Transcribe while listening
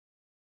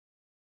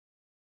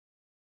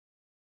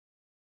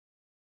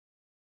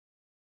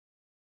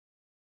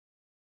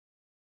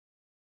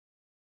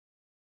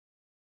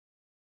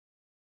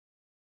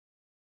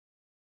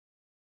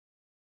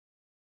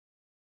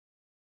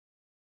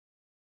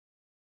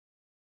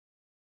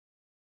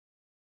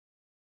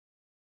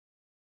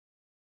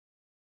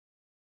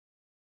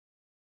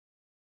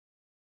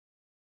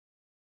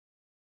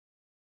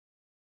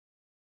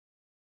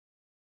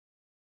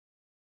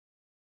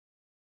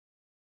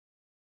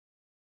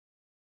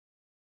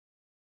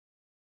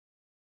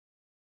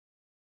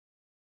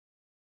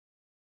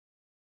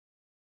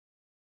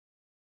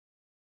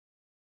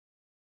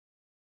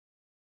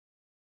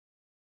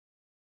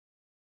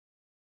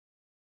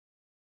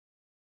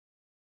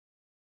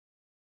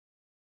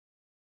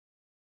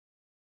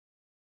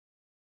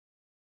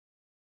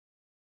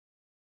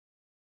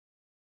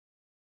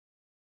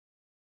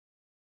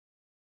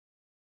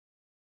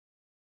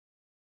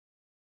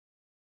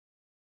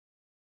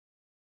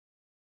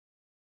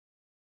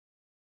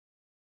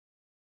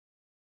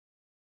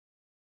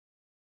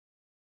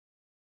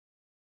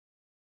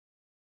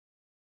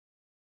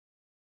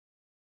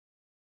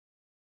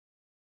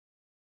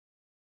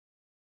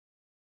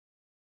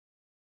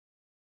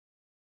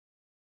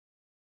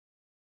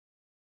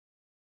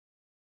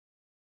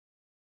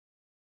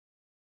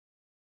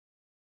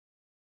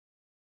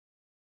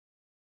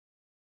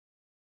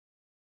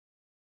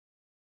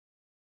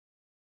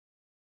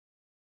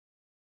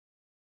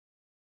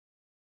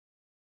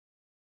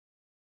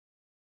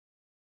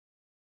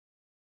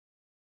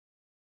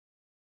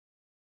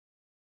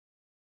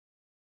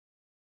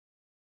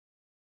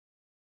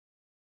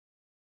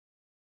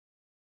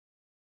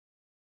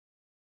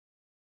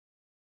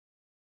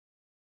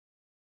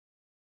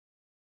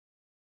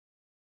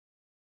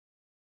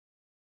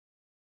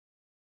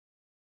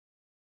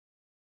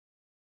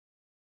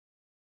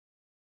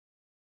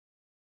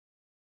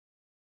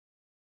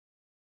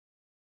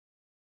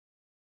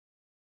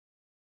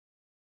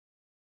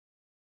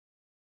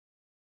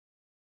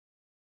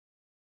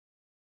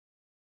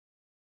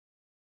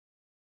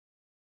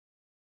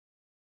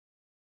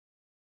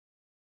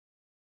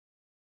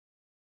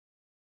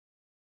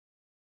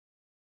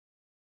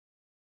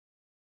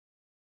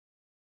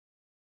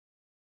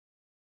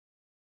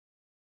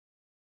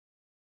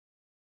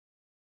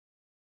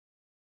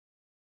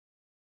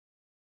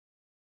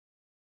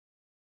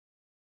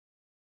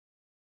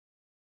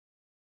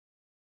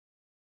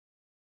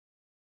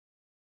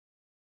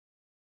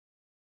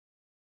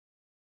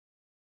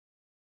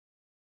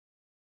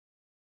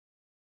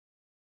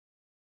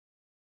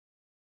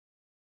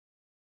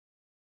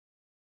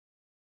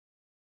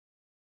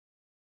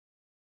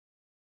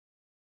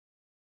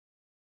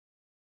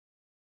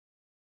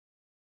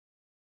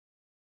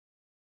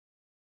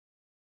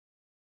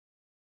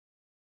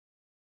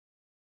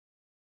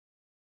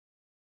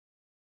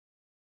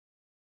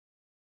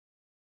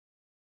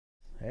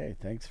Hey,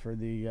 thanks for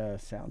the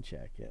sound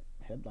check. Yeah,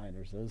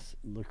 headliners, those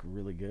look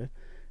really good.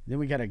 Then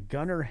we got a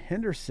Gunnar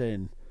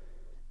Henderson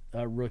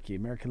rookie,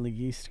 American League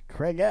East,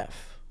 Craig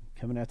F.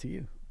 Coming out to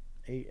you.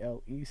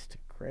 AL East,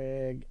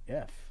 Craig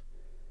F.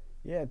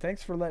 Yeah,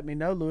 thanks for letting me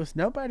know, Lewis.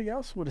 Nobody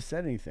else would have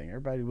said anything.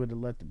 Everybody would have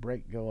let the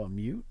break go on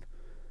mute.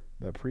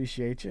 But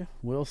appreciate you.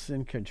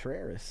 Wilson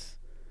Contreras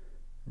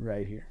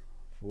right here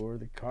for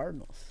the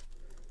Cardinals.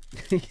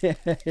 Yeah,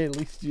 at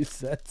least you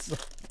said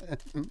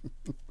something.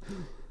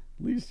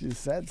 At least you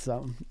said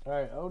something. All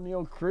right,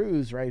 O'Neal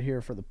Cruz right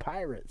here for the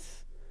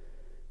Pirates.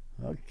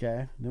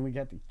 Okay, then we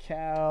got the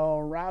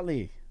Cal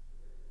Raleigh.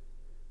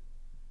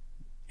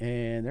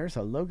 And there's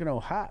a Logan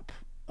O'Hop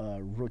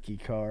rookie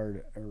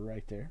card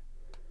right there.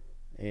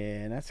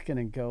 And that's going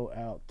to go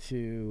out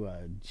to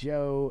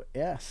Joe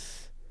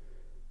S.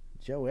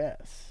 Joe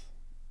S.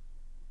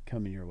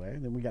 Coming your way.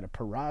 Then we got a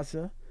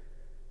Peraza,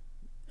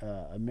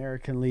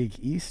 American League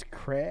East,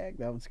 Craig.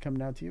 That one's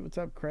coming out to you. What's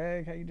up,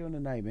 Craig? How you doing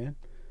tonight, man?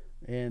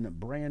 And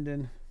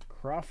Brandon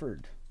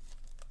Crawford.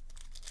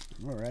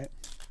 All right.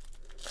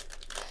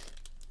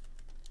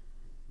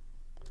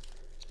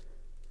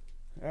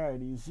 All right,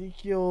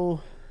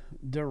 Ezekiel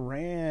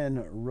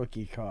Duran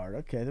rookie card.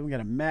 Okay, then we got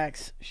a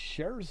Max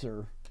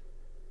Scherzer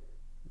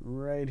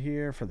right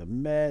here for the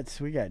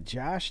Mets. We got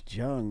Josh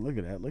Jung. Look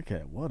at that. Look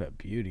at it. What a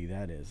beauty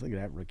that is. Look at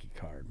that rookie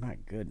card. My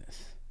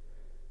goodness.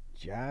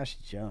 Josh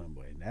Jung,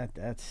 boy.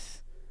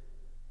 That's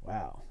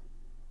wow.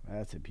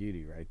 That's a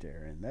beauty right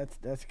there. And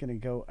that's going to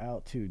go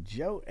out to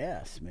Joe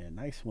S, man.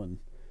 Nice one.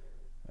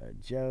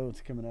 Joe,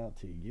 it's coming out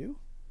to you.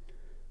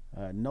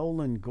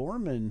 Nolan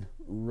Gorman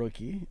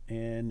rookie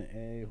and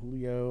a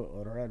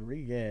Julio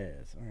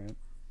Rodriguez. All right.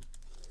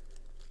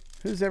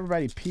 Who's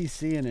everybody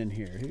PCing in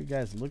here? Who you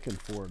guys looking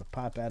for to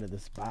pop out of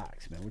this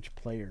box, man? Which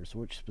players?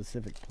 Which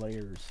specific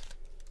players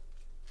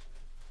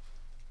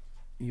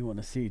you want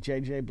to see?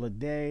 JJ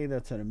Bleday,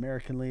 that's an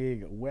American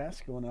League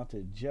West, going out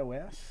to Joe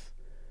S.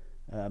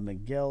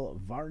 Miguel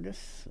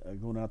Vargas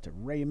going out to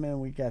Raymond.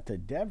 We got the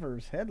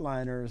Devers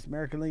headliners,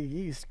 American League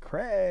East,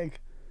 Craig.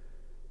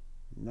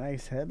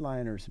 Nice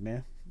headliners,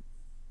 man.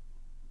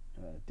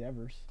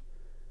 Devers.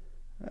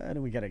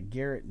 Then we got a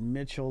Garrett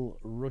Mitchell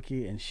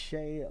rookie and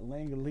Shea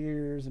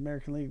Langoliers,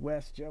 American League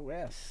West, Joe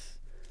S.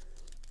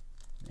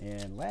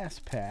 And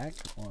last pack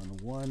on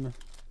one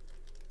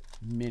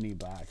mini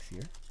box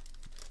here.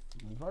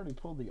 We've already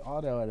pulled the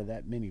auto out of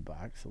that mini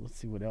box, so let's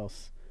see what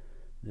else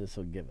this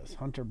will give us.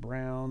 Hunter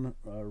Brown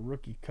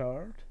rookie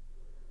card.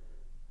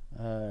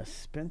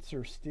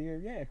 Spencer Steer.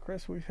 Yeah,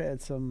 Chris, we've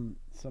had some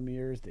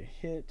years to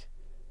hit,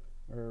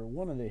 or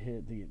one of the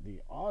hit.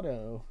 The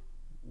auto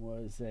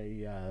was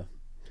a.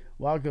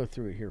 Well, I'll go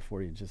through it here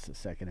for you in just a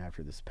second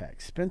after this pack.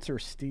 Spencer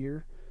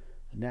Steer,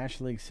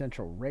 National League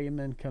Central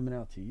Raymond coming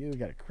out to you. We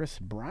got a Chris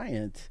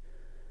Bryant.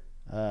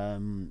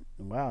 Wow,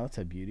 that's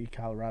a beauty.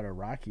 Colorado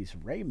Rockies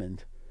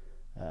Raymond.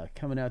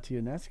 Coming out to you,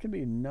 and that's going to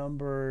be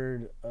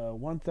numbered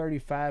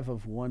 135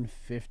 of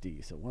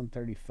 150. So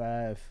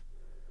 135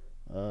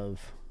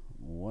 of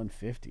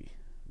 150.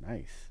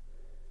 Nice.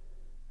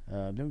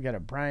 Then we got a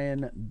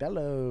Brian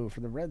Bello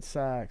for the Red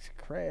Sox.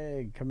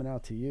 Craig coming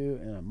out to you,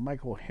 and a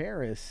Michael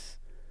Harris,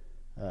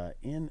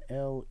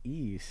 NL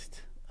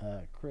East.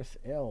 Chris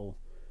L,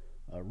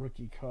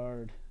 rookie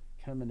card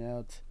coming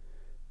out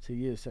to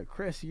you. So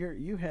Chris,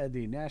 you had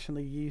the National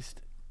League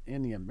East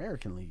and the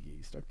American League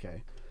East.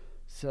 Okay.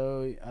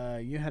 So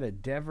you had a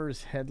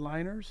Devers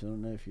headliners. I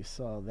don't know if you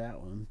saw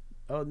that one.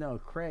 Oh no,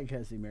 Craig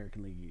has the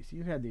American League East.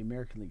 You had the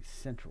American League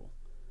Central,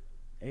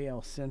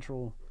 AL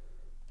Central,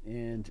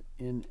 and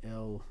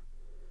NL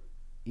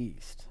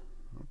East.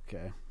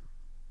 Okay.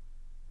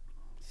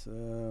 So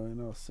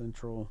NL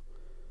Central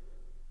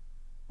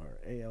or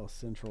AL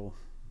Central,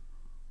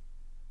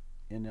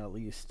 NL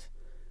East.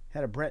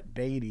 Had a Brett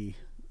Beatty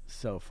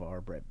so far.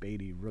 Brett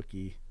Beatty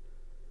rookie.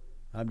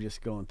 I'm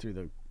just going through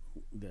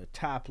the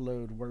top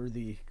load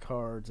worthy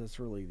cards. That's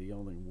really the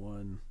only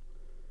one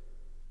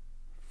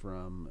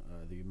from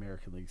the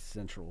American League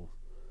Central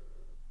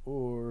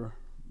or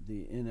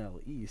the NL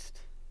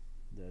East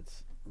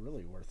that's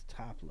really worth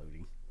top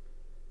loading.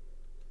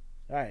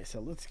 All right,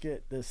 so let's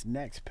get this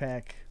next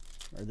pack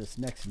or this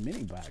next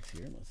mini box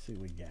here. Let's see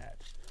what we got.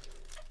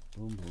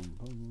 Boom, boom,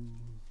 boom.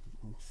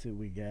 Let's see what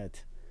we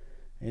got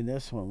in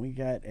this one. We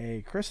got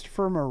a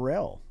Christopher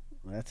Morel.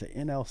 That's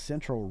an NL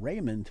Central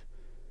Raymond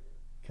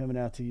coming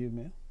out to you,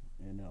 man.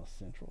 NL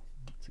Central.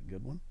 That's a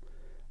good one.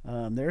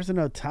 There's an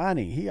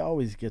Ohtani. He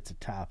always gets a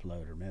top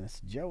loader, man.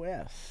 It's Joe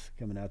S.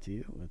 coming out to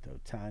you with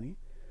Ohtani.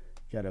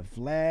 Got a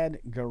Vlad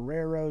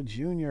Guerrero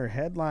Jr.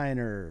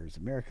 headliners.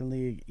 American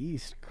League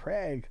East.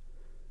 Craig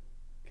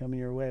coming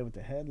your way with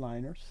the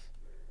headliners.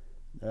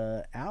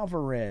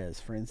 Alvarez.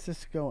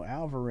 Francisco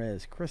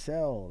Alvarez. Chris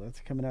L.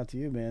 That's coming out to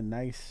you, man.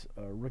 Nice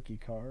rookie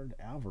card.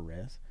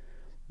 Alvarez.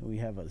 And we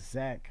have a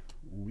Zach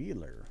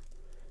Wheeler.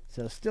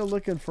 So still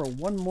looking for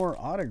one more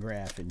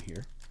autograph in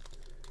here.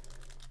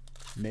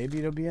 Maybe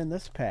it'll be in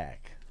this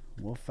pack.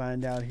 We'll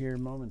find out here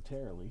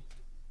momentarily.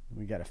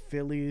 We got a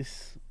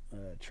Phillies,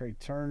 Trey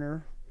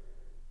Turner,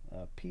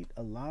 Pete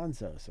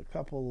Alonso. So a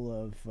couple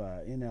of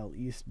NL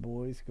East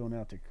boys going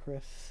out to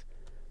Chris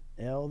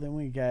L. Then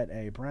we got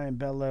a Brian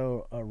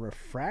Bello, a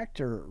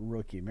refractor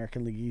rookie,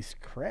 American League East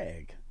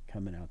Craig,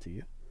 coming out to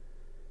you.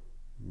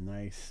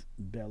 Nice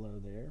Bello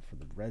there for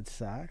the Red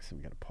Sox. And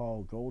we got a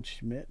Paul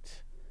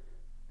Goldschmidt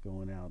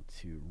going out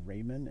to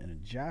Raymond, and a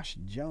Josh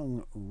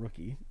Jung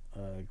rookie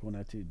going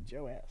out to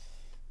Joe S.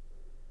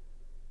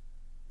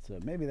 So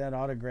maybe that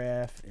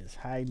autograph is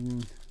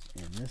hiding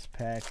in this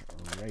pack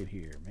right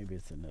here. Maybe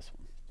it's in this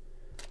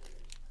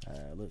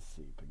one. Let's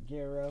see.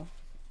 Peguero.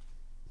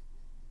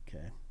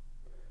 Okay.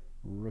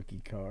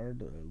 Rookie card.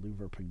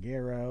 Luver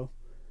Peguero.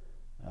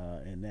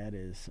 And that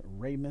is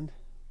Raymond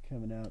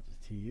coming out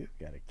to you.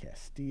 Got a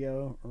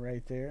Castillo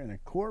right there. And a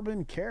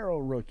Corbin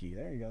Carroll rookie.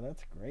 There you go.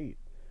 That's great.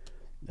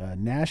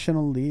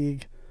 National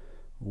League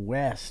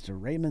West.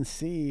 Raymond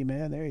C.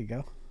 Man, there you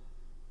go.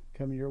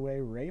 Coming your way,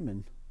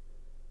 Raymond.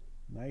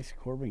 Nice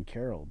Corbin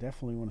Carroll.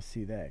 Definitely want to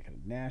see that.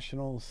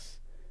 Nationals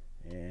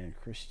and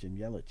Christian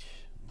Yelich.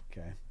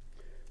 Okay.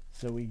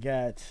 So we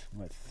got,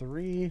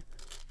 3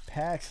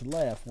 packs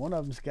left. One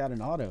of them's got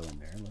an auto in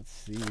there. Let's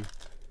see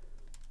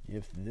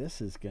if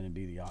this is going to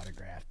be the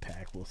autograph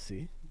pack. We'll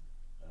see.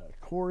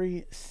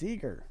 Corey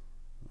Seager.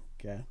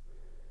 Okay.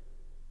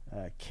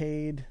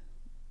 Cade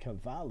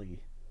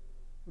Cavalli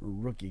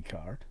rookie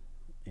card.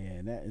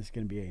 And that is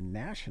going to be a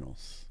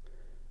Nationals.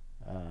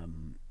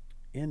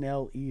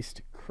 NL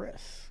East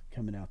Chris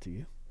coming out to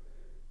you.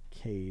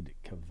 Cade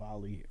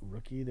Cavalli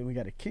rookie. Then we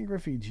got a King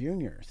Griffey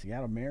Jr.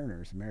 Seattle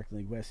Mariners, American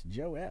League West,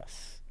 Joe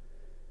S.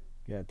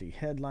 Got the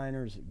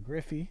headliners,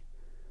 Griffey.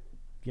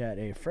 Got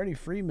a Freddie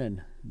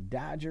Freeman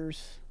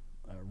Dodgers,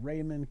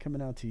 Raymond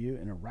coming out to you.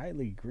 And a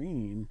Riley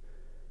Green,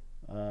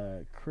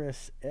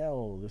 Chris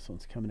L. This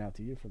one's coming out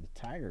to you for the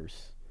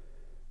Tigers.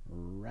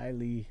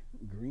 Riley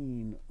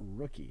Green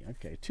rookie.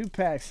 Okay, 2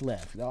 packs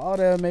left. The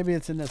auto, maybe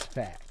it's in this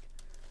pack.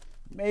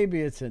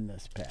 Maybe it's in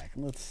this pack.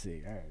 Let's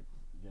see. All right.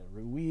 Got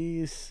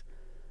Ruiz,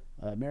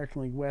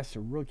 American League West, a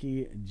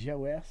rookie,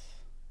 Joe S.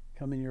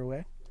 coming your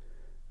way.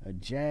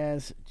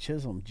 Jazz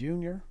Chisholm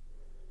Jr.,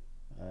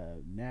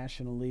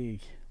 National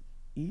League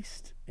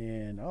East.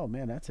 And, oh,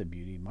 man, that's a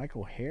beauty.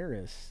 Michael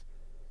Harris,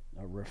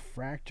 a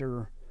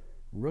refractor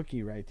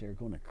rookie right there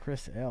going to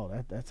Chris L.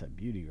 That's a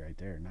beauty right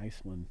there.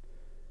 Nice one.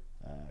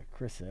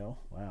 Chris L.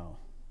 Wow.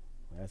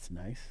 That's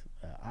nice.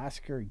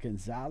 Oscar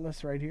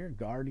Gonzalez right here,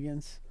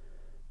 Guardians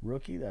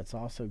rookie. That's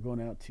also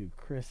going out to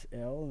Chris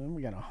L. And then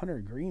we got a Hunter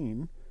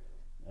Green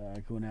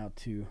going out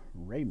to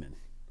Raymond.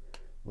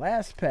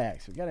 Last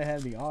packs. We got to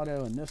have the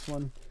auto in this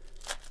one.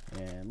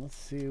 And let's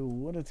see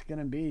what it's going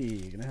to be.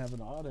 You're going to have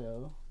an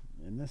auto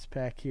in this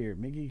pack here.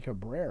 Miggy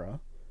Cabrera.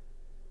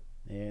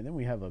 And then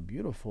we have a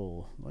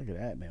beautiful, look at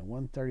that, man.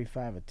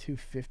 135 of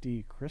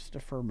 250.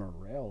 Christopher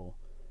Morel.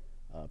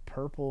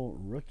 Purple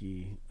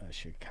rookie.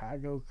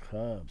 Chicago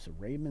Cubs.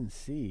 Raymond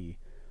C.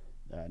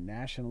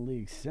 National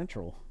League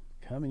Central.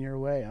 Coming your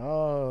way.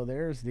 Oh,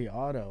 there's the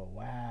auto.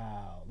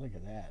 Wow. Look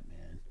at that,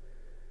 man.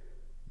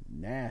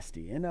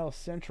 Nasty. NL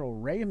Central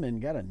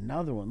Raymond got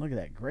another one. Look at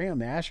that. Graham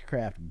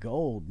Ashcraft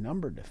Gold,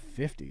 numbered to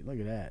 50. Look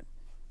at that.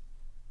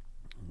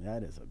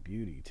 That is a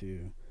beauty,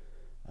 too.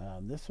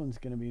 This one's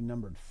going to be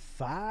numbered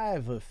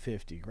 5 of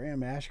 50.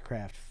 Graham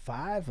Ashcraft,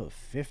 5 of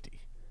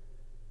 50.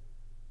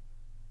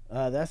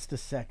 That's the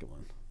second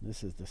one.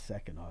 This is the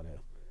second auto.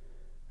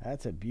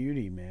 That's a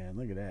beauty, man.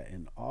 Look at that.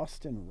 And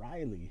Austin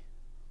Riley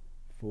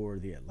for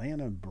the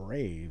Atlanta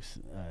Braves,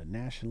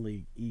 National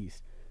League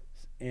East.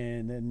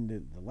 And then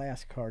the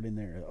last card in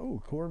there,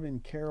 Corbin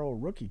Carroll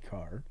rookie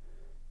card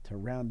to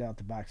round out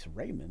the box.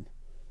 Raymond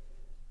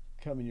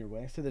coming your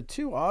way. So the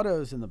 2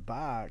 autos in the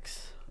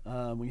box,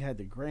 we had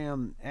the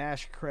Graham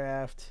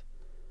Ashcraft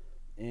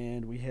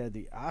and we had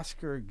the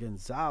Oscar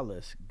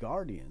Gonzalez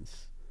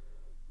Guardians.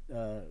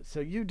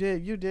 So you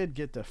did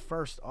get the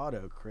first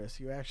auto, Chris.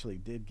 You actually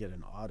did get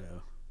an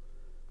auto.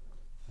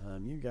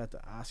 You got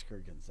the Oscar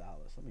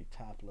Gonzalez. Let me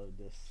top load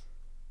this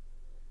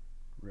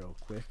real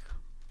quick.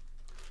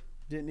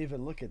 Didn't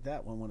even look at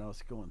that one when I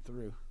was going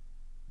through,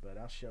 but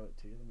I'll show it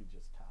to you. Let me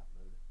just top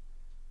load it.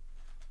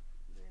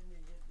 Let me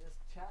get this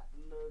top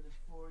loaded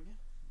for you.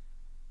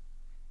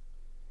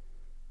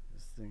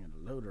 This thing in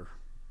a loader.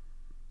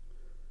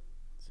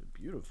 It's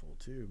beautiful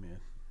too, man.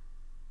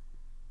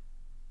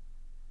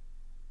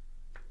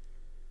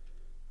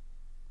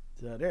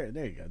 So there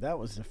you go. That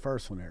was the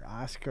first one there.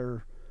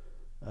 Oscar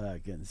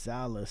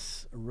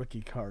Gonzalez rookie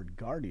card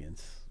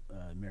Guardians,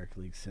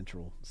 American League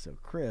Central. So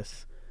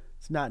Chris,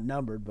 it's not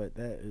numbered, but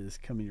that is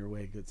coming your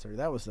way, good sir.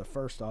 That was the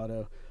first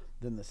auto.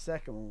 Then the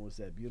second one was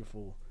that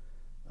beautiful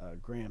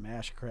Graham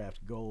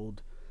Ashcraft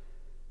Gold,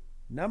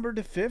 numbered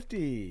to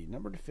 50.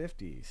 Numbered to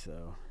 50.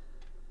 So,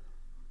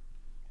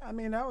 I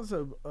mean, that was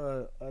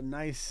a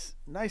nice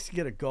to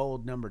get a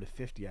gold number to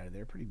 50 out of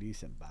there. Pretty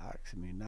decent box. I mean,